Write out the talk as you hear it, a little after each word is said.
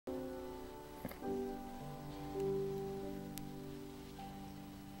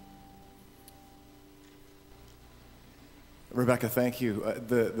Rebecca, thank you.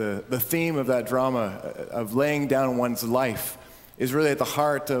 The theme of that drama, of laying down one's life, is really at the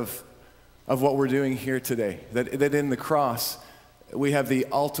heart of what we're doing here today. That in the cross, we have the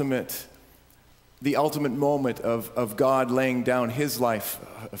ultimate moment of God laying down his life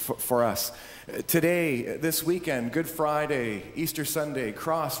for us. Today, this weekend, Good Friday, Easter Sunday,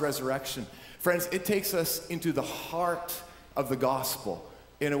 cross, resurrection. Friends, it takes us into the heart of the gospel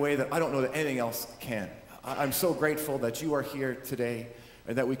in a way that I don't know that anything else can. I'm so grateful that you are here today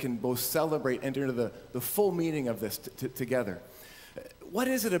and that we can both celebrate and enter into the full meaning of this together. What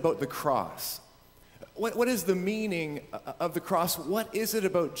is it about the cross? What is the meaning of the cross? What is it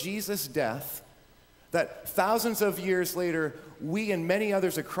about Jesus' death that thousands of years later, we and many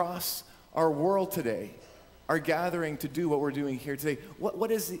others across our world today are gathering to do what we're doing here today?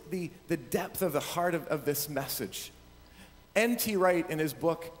 What is the depth of the heart of this message? N.T. Wright, in his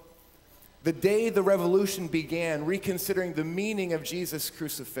book, The Day the Revolution Began, reconsidering the meaning of Jesus'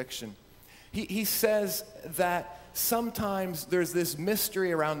 crucifixion, he says that sometimes there's this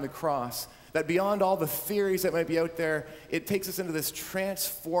mystery around the cross that beyond all the theories that might be out there, it takes us into this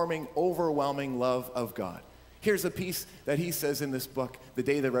transforming, overwhelming love of God. Here's a piece that he says in this book, The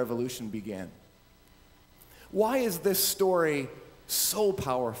Day the Revolution Began. Why is this story so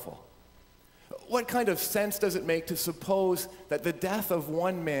powerful? What kind of sense does it make to suppose that the death of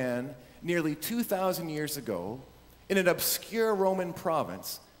one man nearly 2,000 years ago in an obscure Roman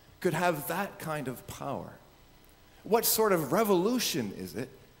province could have that kind of power? What sort of revolution is it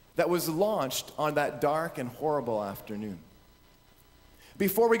that was launched on that dark and horrible afternoon?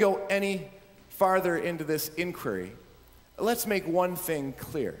 Before we go any farther into this inquiry, let's make one thing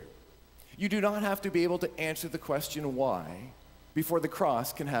clear. You do not have to be able to answer the question why before the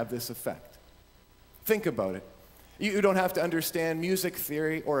cross can have this effect. Think about it. You don't have to understand music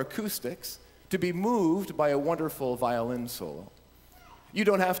theory or acoustics to be moved by a wonderful violin solo. You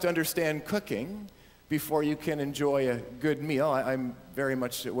don't have to understand cooking before you can enjoy a good meal. I'm very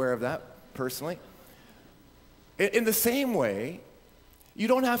much aware of that personally. In the same way, you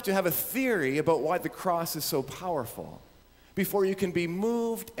don't have to have a theory about why the cross is so powerful before you can be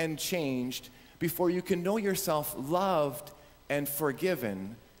moved and changed, before you can know yourself loved and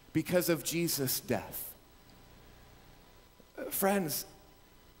forgiven because of Jesus' death. Friends,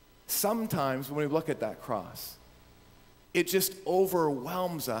 sometimes when we look at that cross, it just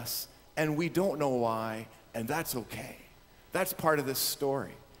overwhelms us and we don't know why, and that's okay. That's part of this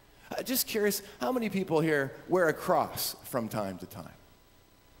story. Just curious, how many people here wear a cross from time to time?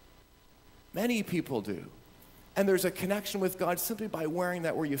 Many people do. And there's a connection with God simply by wearing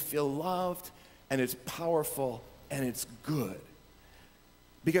that, where you feel loved and it's powerful and it's good.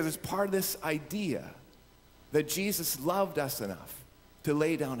 Because it's part of this idea that Jesus loved us enough to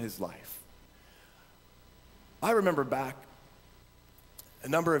lay down his life. I remember back a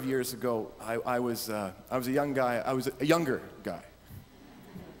number of years ago, I was a young guy. I was a younger guy.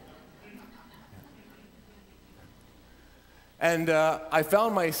 And I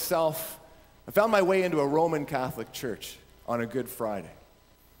found my way into a Roman Catholic church on a Good Friday.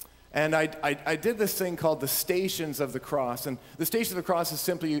 And I did this thing called the Stations of the Cross. And the Station of the Cross is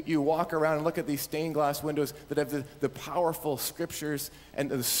simply you walk around and look at these stained glass windows that have the powerful scriptures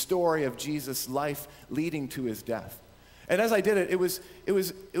and the story of Jesus' life leading to his death. And as I did it, it was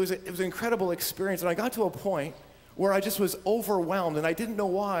an incredible experience. And I got to a point where I just was overwhelmed, and I didn't know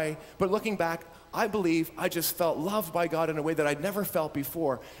why. But looking back, I believe I just felt loved by God in a way that I'd never felt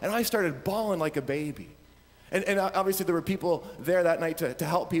before. And I started bawling like a baby. And obviously there were people there that night to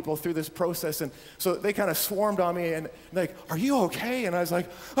help people through this process. And so they kind of swarmed on me and like, "Are you okay?" And I was like,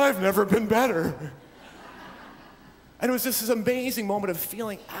 "I've never been better." And it was just this amazing moment of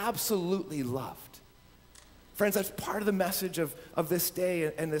feeling absolutely loved. Friends, that's part of the message of this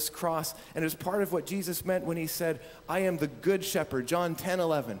day and this cross. And it's part of what Jesus meant when he said, "I am the good shepherd." John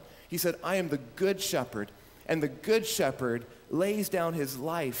 10:11. He said, "I am the good shepherd, and the good shepherd lays down his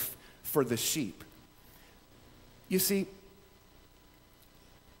life for the sheep." You see,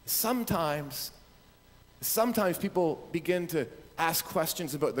 sometimes people begin to ask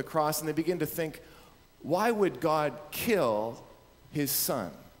questions about the cross, and they begin to think, why would God kill his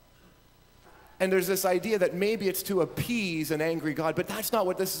son? And there's this idea that maybe it's to appease an angry God, but that's not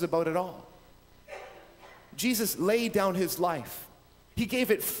what this is about at all. Jesus laid down his life. He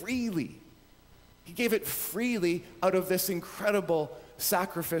gave it freely. He gave it freely out of this incredible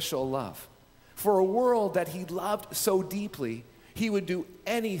sacrificial love. For a world that he loved so deeply, he would do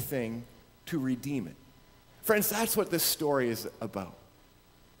anything to redeem it. Friends, that's what this story is about.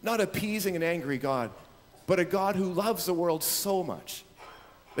 Not appeasing an angry God, but a God who loves the world so much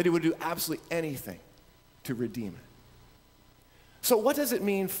that he would do absolutely anything to redeem it. So what does it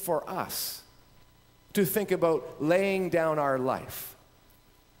mean for us to think about laying down our life?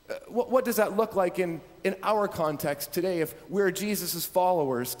 What does that look like in our context today if we're Jesus'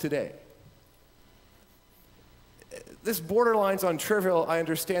 followers today? This borderlines on trivial, I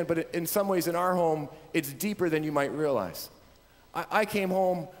understand, but in some ways in our home, it's deeper than you might realize. I came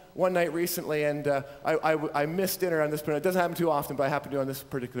home one night recently, and I missed dinner on this, but it doesn't happen too often, but I happened to on this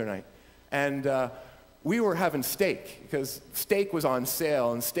particular night. And we were having steak, because steak was on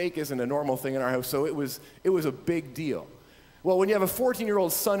sale, and steak isn't a normal thing in our house, so it was a big deal. Well, when you have a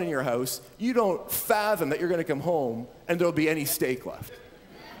 14-year-old son in your house, you don't fathom that you're going to come home and there'll be any steak left.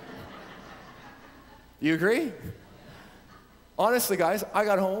 You agree? Honestly, guys, I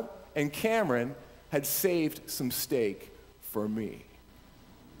got home, and Cameron had saved some steak for me.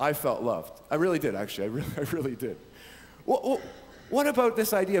 I felt loved. I really did, actually. I really did. What about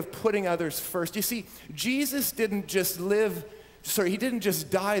this idea of putting others first? You see, Jesus didn't just he didn't just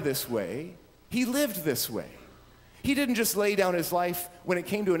die this way. He lived this way. He didn't just lay down his life when it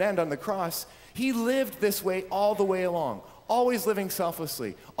came to an end on the cross. He lived this way all the way along, always living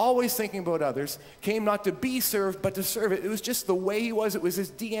selflessly, always thinking about others, came not to be served, but to serve. It was just the way he was. It was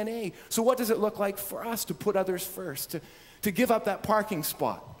his DNA. So what does it look like for us to put others first, to give up that parking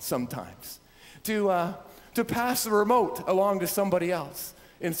spot sometimes, to pass the remote along to somebody else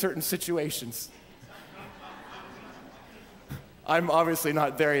in certain situations? I'm obviously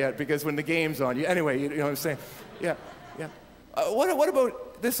not there yet, because when the game's on, anyway, you know what I'm saying? Yeah. What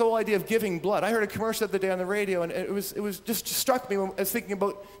about this whole idea of giving blood? I heard a commercial the other day on the radio, and it was just struck me when I was thinking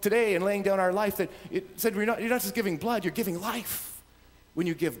about today and laying down our life, that it said you're not just giving blood, you're giving life when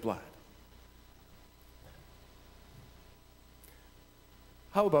you give blood.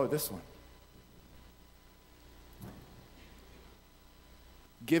 How about this one?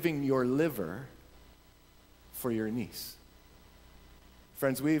 Giving your liver for your niece.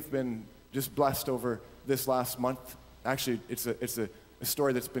 Friends, we've been just blessed over this last month. Actually, it's a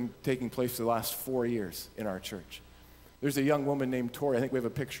story that's been taking place for the last 4 years in our church. There's a young woman named Tori. I think we have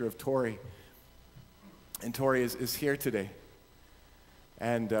a picture of Tori. And Tori is here today.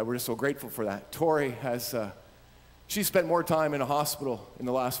 And we're just so grateful for that. Tori has, she spent more time in a hospital in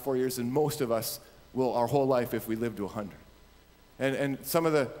the last 4 years than most of us will our whole life if we live to 100. And some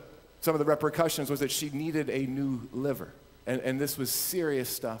of the repercussions was that she needed a new liver. And this was serious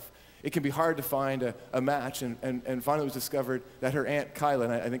stuff. It can be hard to find a match, and finally it was discovered that her Aunt Kyla,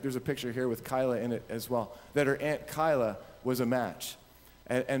 and I think there's a picture here with Kyla in it as well, that her Aunt Kyla was a match.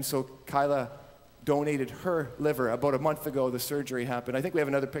 And so Kyla donated her liver. About a month ago, the surgery happened. I think we have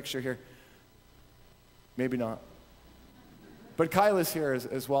another picture here. Maybe not. But Kyla's here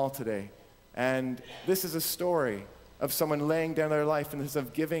as well today. And this is a story of someone laying down their life and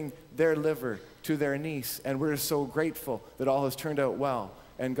of giving their liver to their niece. And we're so grateful that all has turned out well.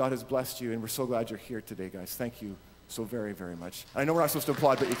 And God has blessed you, and we're so glad you're here today, guys. Thank you so very, very much. I know we're not supposed to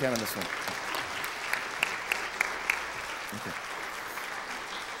applaud, but you can on this one. Okay.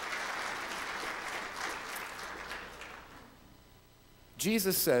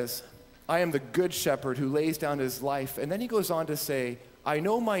 Jesus says, I am the good shepherd who lays down his life. And then he goes on to say, I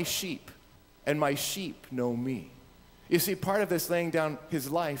know my sheep, and my sheep know me. You see, part of this laying down his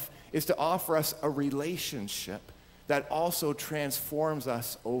life is to offer us a relationship that also transforms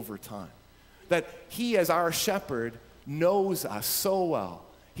us over time. That he, as our shepherd, knows us so well.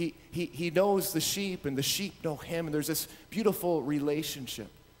 He knows the sheep, and the sheep know him, and there's this beautiful relationship.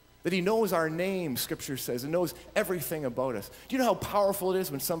 That he knows our name, Scripture says, and knows everything about us. Do you know how powerful it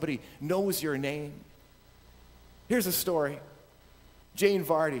is when somebody knows your name? Here's a story. Jane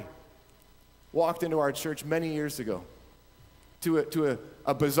Vardy walked into our church many years ago to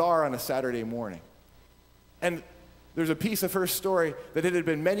a bazaar on a Saturday morning. And there's a piece of her story that it had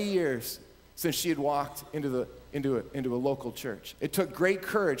been many years since she had walked into a local church. It took great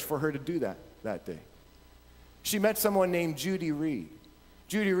courage for her to do that day. She met someone named Judy Reed.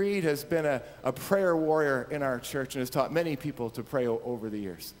 Judy Reed has been a prayer warrior in our church and has taught many people to pray over the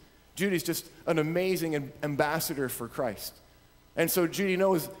years. Judy's just an amazing ambassador for Christ. And so Judy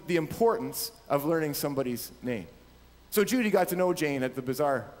knows the importance of learning somebody's name. So Judy got to know Jane at the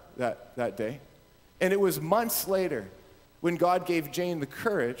bazaar that day. And it was months later when God gave Jane the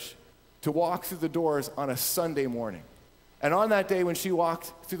courage to walk through the doors on a Sunday morning. And on that day when she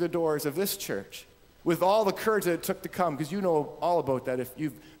walked through the doors of this church, with all the courage that it took to come, because you know all about that if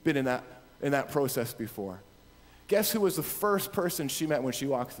you've been in that process before, guess who was the first person she met when she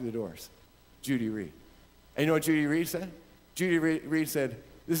walked through the doors? Judy Reed. And you know what Judy Reed said? Judy Reed said,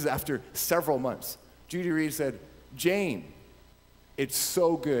 this is after several months, Judy Reed said, Jane, it's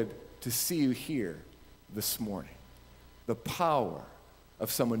so good to see you here this morning. the power of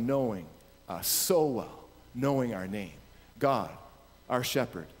someone knowing us so well, knowing our name. God, our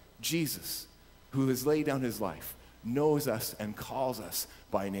shepherd, Jesus, who has laid down his life, knows us and calls us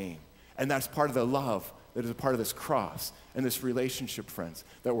by name. And that's part of the love that is a part of this cross and this relationship, friends,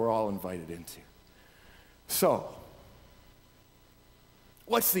 that we're all invited into. So,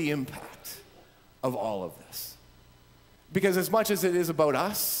 what's the impact of all of this? Because as much as it is about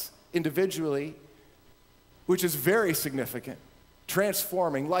us individually, which is very significant,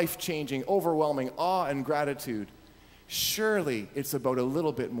 transforming, life-changing, overwhelming awe and gratitude, surely it's about a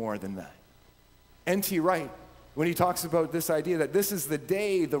little bit more than that. N.T. Wright, when he talks about this idea that this is the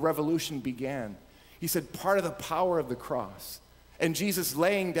day the revolution began, he said part of the power of the cross and Jesus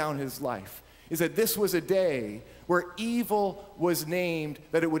laying down his life is that this was a day where evil was named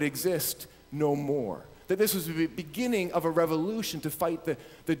that it would exist no more. That this was the beginning of a revolution to fight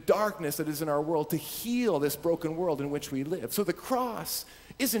the darkness that is in our world, to heal this broken world in which we live. So the cross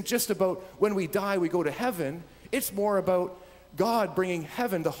isn't just about when we die, we go to heaven. It's more about God bringing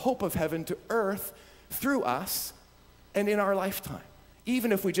heaven, the hope of heaven, to earth through us and in our lifetime,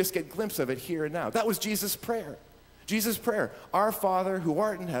 even if we just get a glimpse of it here and now. That was Jesus' prayer. Jesus' prayer, our Father who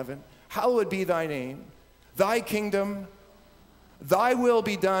art in heaven, hallowed be thy name, thy kingdom, thy will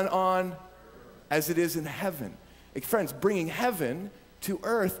be done on as it is in heaven. Friends, bringing heaven to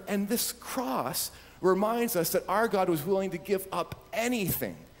earth, and this cross reminds us that our God was willing to give up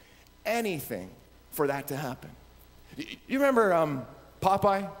anything for that to happen. You remember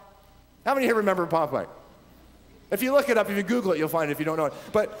Popeye? How many here remember Popeye? If you look it up, if you Google it, you'll find it if you don't know it.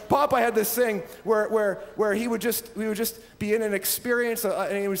 But Popeye had this thing where he would just be in an experience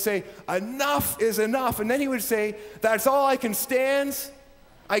and he would say, enough is enough. And then he would say, that's all I can stand.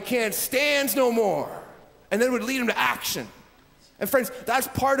 I can't stand no more. And then it would lead him to action. And friends, that's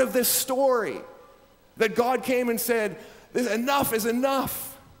part of this story. That God came and said, enough is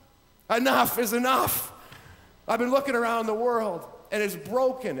enough. Enough is enough. I've been looking around the world and it's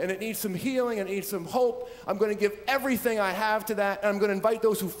broken and it needs some healing and it needs some hope. I'm going to give everything I have to that, and I'm going to invite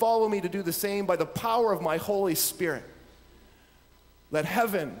those who follow me to do the same by the power of my Holy Spirit. Let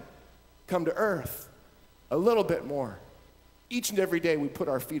heaven come to earth a little bit more. Each and every day we put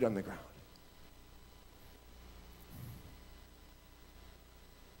our feet on the ground.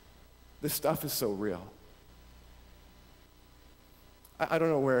 This stuff is so real. I don't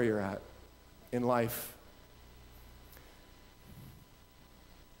know where you're at in life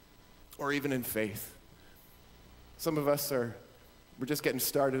or even in faith. Some of us we're just getting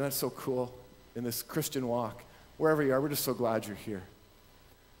started, and that's so cool in this Christian walk. Wherever you are, we're just so glad you're here.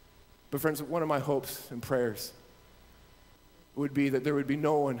 But friends, one of my hopes and prayers would be that there would be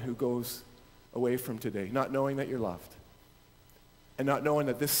no one who goes away from today not knowing that you're loved and not knowing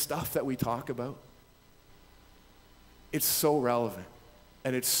that this stuff that we talk about, it's so relevant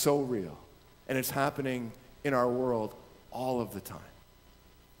and it's so real and it's happening in our world all of the time.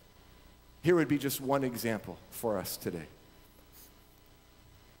 Here would be just one example for us today.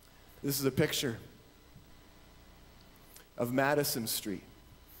 This is a picture of Madison Street.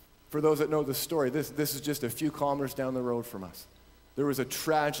 For those that know the story, this is just a few kilometers down the road from us. There was a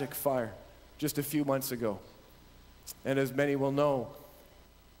tragic fire just a few months ago. And as many will know,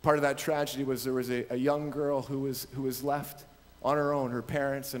 part of that tragedy was there was a young girl who was left on her own. Her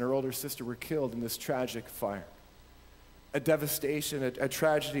parents and her older sister were killed in this tragic fire. A devastation, a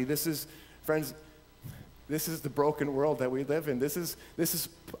tragedy. This is, friends, this is the broken world that we live in. This is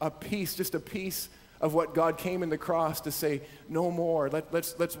a piece, just a piece of what God came in the cross to say, no more.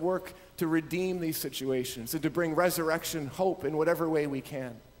 Let's work to redeem these situations and to bring resurrection, hope in whatever way we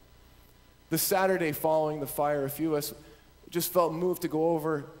can. The Saturday following the fire, a few of us just felt moved to go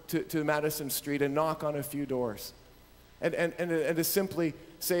over to Madison Street and knock on a few doors and to simply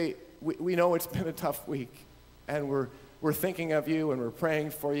say, we know it's been a tough week and we're thinking of you and we're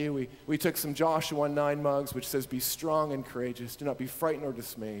praying for you. We took some Joshua 9 mugs, which says, be strong and courageous. Do not be frightened or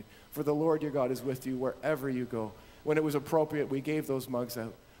dismayed, for the Lord your God is with you wherever you go. When it was appropriate, we gave those mugs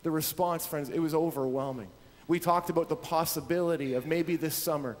out. The response, friends, it was overwhelming. We talked about the possibility of maybe this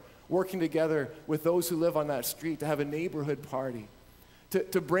summer working together with those who live on that street to have a neighborhood party,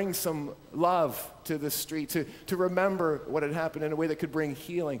 to bring some love to the street, to remember what had happened in a way that could bring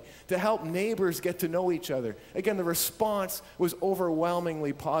healing, to help neighbors get to know each other. Again, the response was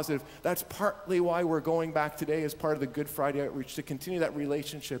overwhelmingly positive. That's partly why we're going back today as part of the Good Friday outreach, to continue that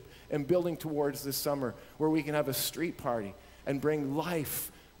relationship and building towards this summer where we can have a street party and bring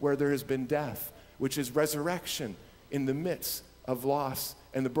life where there has been death, which is resurrection in the midst of loss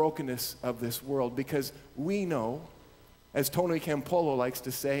and the brokenness of this world. Because we know, as Tony Campolo likes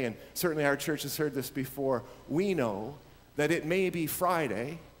to say, and certainly our church has heard this before, we know that it may be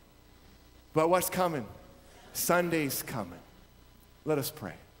Friday, but what's coming? Sunday's coming. Let us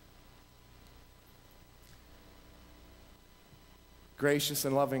pray. Gracious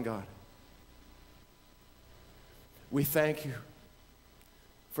and loving God, we thank you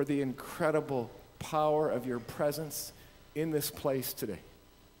for the incredible power of your presence in this place today.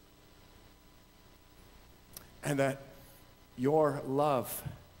 And that your love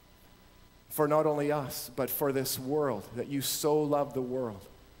for not only us, but for this world, that you so loved the world,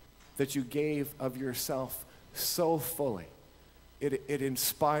 that you gave of yourself so fully. It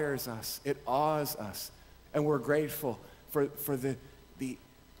inspires us, it awes us, and we're grateful for the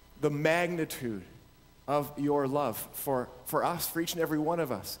magnitude of your love for us, for each and every one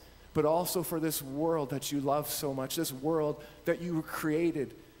of us, but also for this world that you love so much, this world that you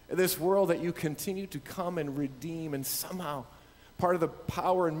created, this world that you continue to come and redeem. And somehow, part of the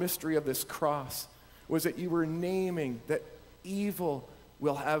power and mystery of this cross was that you were naming that evil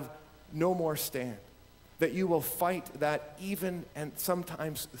will have no more stand, that you will fight that even and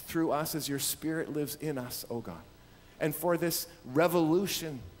sometimes through us as your Spirit lives in us, oh God. And for this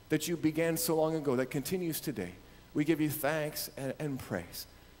revolution that you began so long ago, that continues today, we give you thanks and praise.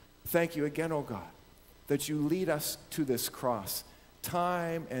 Thank you again, oh God, that you lead us to this cross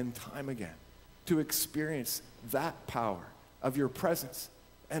time and time again to experience that power of your presence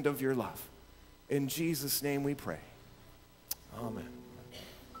and of your love. In Jesus' name we pray. Amen.